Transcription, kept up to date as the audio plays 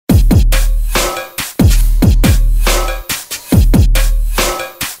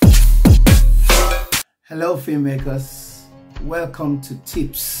Hello filmmakers, welcome to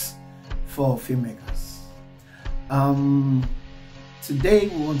Tips for Filmmakers. Today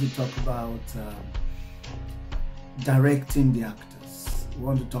we want to talk about directing the actors. We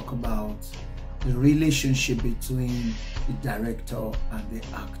want to talk about the relationship between the director and the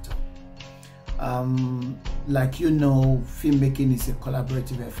actor. Like you know, filmmaking is a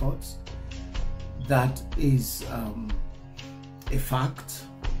collaborative effort. That is a fact.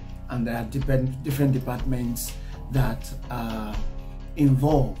 And there are different departments that are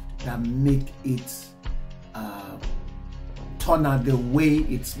involved that make it turn out the way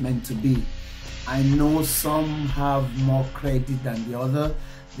it's meant to be. I know some have more credit than the other.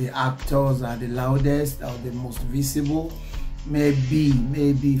 The actors are the loudest or the most visible,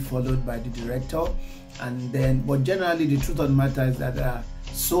 maybe followed by the director. And then, but generally the truth of the matter is that there are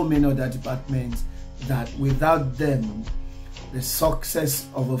so many other departments that without them, the success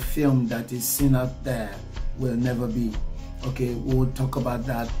of a film that is seen out there will never be. Okay, we'll talk about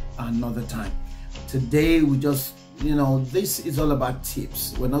that another time. Today, we just, this is all about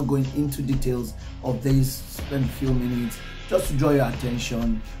tips. We're not going into details of this, spend a few minutes just to draw your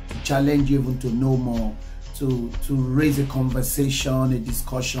attention, to challenge you even to know more, to raise a conversation, a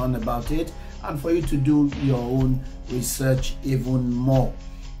discussion about it, and for you to do your own research even more.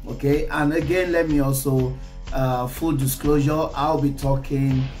 Okay, and again, let me also full disclosure, I'll be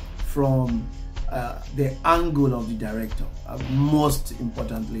talking from the angle of the director, most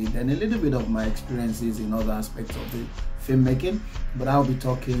importantly, then a little bit of my experiences in other aspects of the filmmaking, but I'll be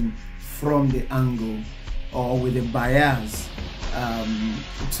talking from the angle or with a bias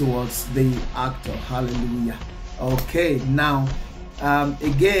towards the actor. Hallelujah. Okay, now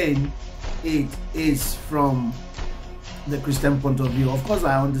again, it is from the Christian point of view. Of course,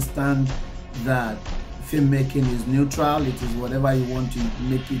 I understand that filmmaking is neutral. It is whatever you want to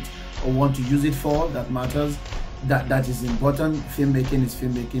make it or want to use it for that matters. That is important. Filmmaking is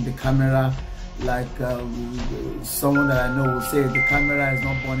filmmaking. The camera, like someone that I know will say, the camera is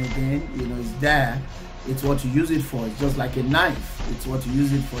not born again. It's there. It's what you use it for. It's just like a knife. It's what you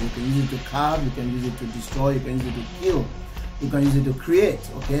use it for. You can use it to carve. You can use it to destroy. You can use it to kill. You can use it to create.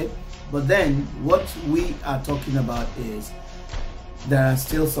 Okay. But then what we are talking about is there are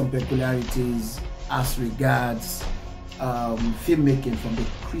still some peculiarities as regards filmmaking from the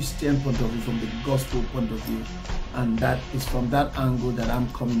Christian point of view, from the gospel point of view, and that is from that angle that I'm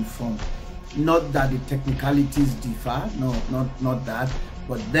coming from. Not that the technicalities differ, no, not that,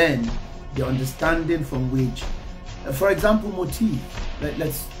 but then the understanding from which, for example, motif.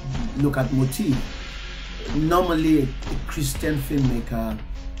 Let's look at motif. Normally, a Christian filmmaker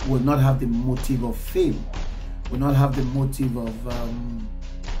will not have the motive of fame, will not have the motive of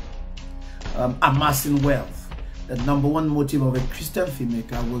amassing wealth. The number one motive of a Christian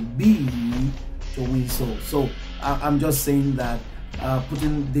filmmaker will be to win souls. So I'm just saying that,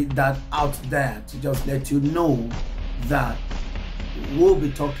 putting that out there to just let you know that we'll be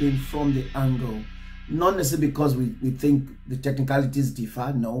talking from the angle, not necessarily because we think the technicalities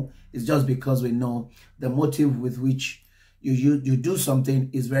differ. No, it's just because we know the motive with which you do something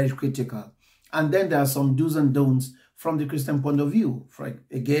is very critical. And then there are some do's and don'ts from the Christian point of view. For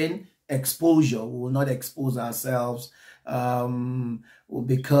again, exposure. We will not expose ourselves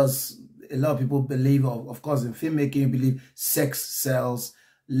because a lot of people believe, of course, in filmmaking, you believe sex sells,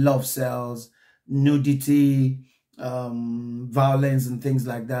 love sells, nudity, violence, and things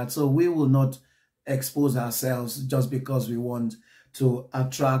like that. So we will not expose ourselves just because we want to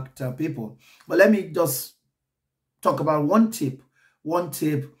attract people. But let me just talk about one tip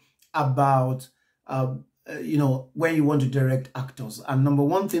about when you want to direct actors. And number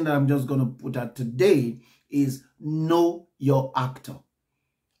one thing that I'm just going to put out today is know your actor.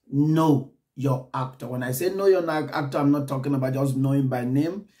 Know your actor. When I say know your actor, I'm not talking about just knowing by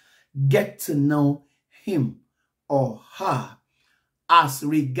name. Get to know him or her as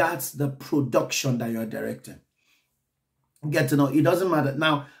regards the production that you're directing. Get to know. It doesn't matter.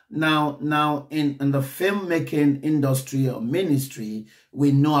 Now in the filmmaking industry or ministry,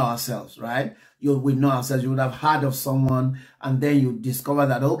 we know ourselves, right? We know ourselves. You would have heard of someone and then you discover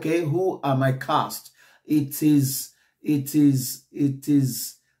that, okay, who are my cast? It is a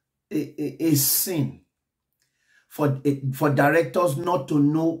sin for directors not to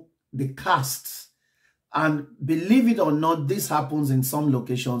know the cast. And believe it or not, this happens in some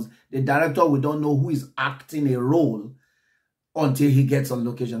locations. The director will don't know who is acting a role until he gets on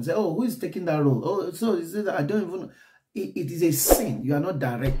location. Say, oh, who is taking that role? Oh, so is it? I don't even know. It is a sin. You are not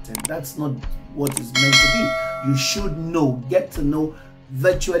directed. That's not what is meant to be. You should know, get to know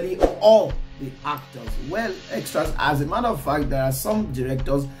virtually all the actors, well, extras. As a matter of fact, there are some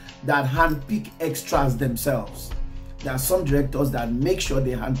directors that handpick extras themselves. There are some directors that make sure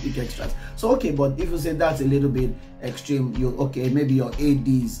they handpick extras. So okay, but if you say that's a little bit extreme, maybe your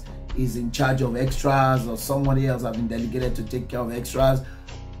ADs is in charge of extras, or somebody else have been delegated to take care of extras.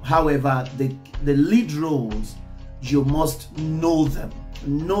 However, the lead roles, you must know them,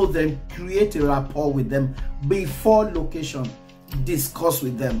 create a rapport with them before location, discuss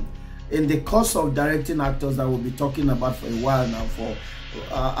with them. In the course of directing actors that we'll be talking about for a while now,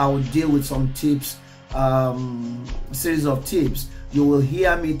 I will deal with some tips, series of tips. You will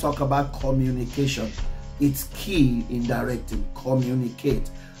hear me talk about communication. It's key in directing. Communicate.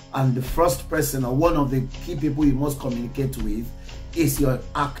 And the first person, or one of the key people you must communicate with, is your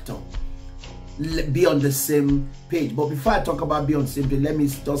actor. Be on the same page. But before I talk about be on the same page, let me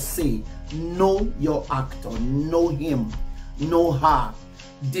just say, know your actor, know him, know her,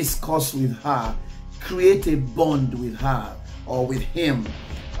 discuss with her, create a bond with her or with him.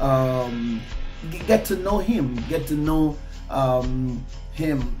 Get to know him, get to know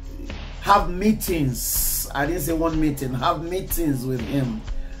him. Have meetings. I didn't say one meeting. Have meetings with him.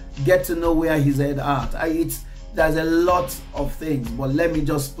 Get to know where he's head at. There's a lot of things, but let me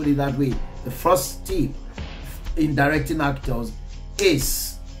just put it that way. The first tip in directing actors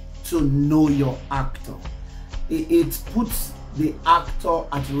is to know your actor. It puts the actor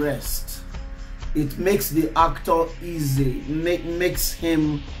at rest. It makes the actor easy. Makes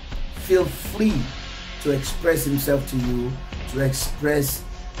him feel free to express himself to you, to express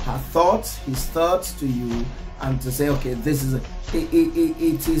his thoughts to you, and to say, okay, this is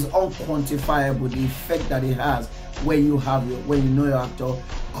it is unquantifiable, the effect that it has when you know your actor.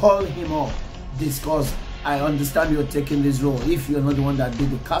 Call him up, discuss. I understand you're taking this role. If you're not the one that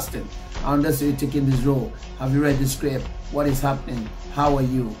did the casting, I understand you're taking this role. Have you read the script? What is happening? How are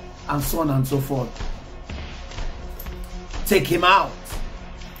you? And so on and so forth. Take him out.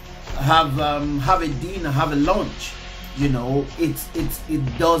 Have a dinner, have a lunch. You know, it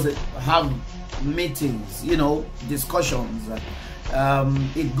does have meetings, you know, discussions.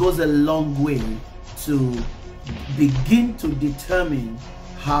 It goes a long way to begin to determine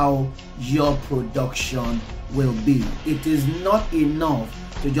how your production will be. It is not enough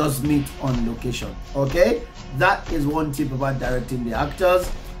to just meet on location. Okay, that is one tip about directing the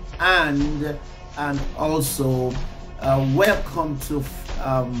actors. And also welcome to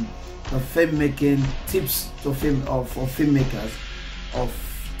the filmmaking tips to film, or for filmmakers, of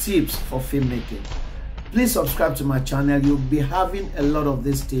tips for filmmaking. Please subscribe to my channel. You'll be having a lot of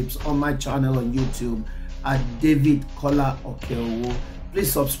these tips on my channel on YouTube at David KOLA-OKEOWO. Please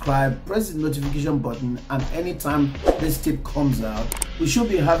subscribe, press the notification button, and anytime this tip comes out, we should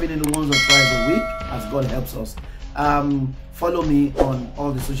be having it once or twice a week as God helps us. Follow me on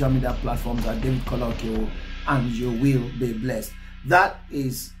all the social media platforms at David KOLA-OKEOWO, and you will be blessed. That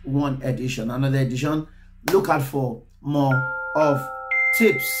is one edition. Another edition, look out for more of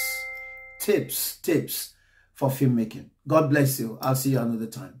tips for filmmaking. God bless you. I'll see you another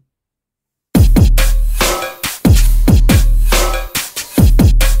time.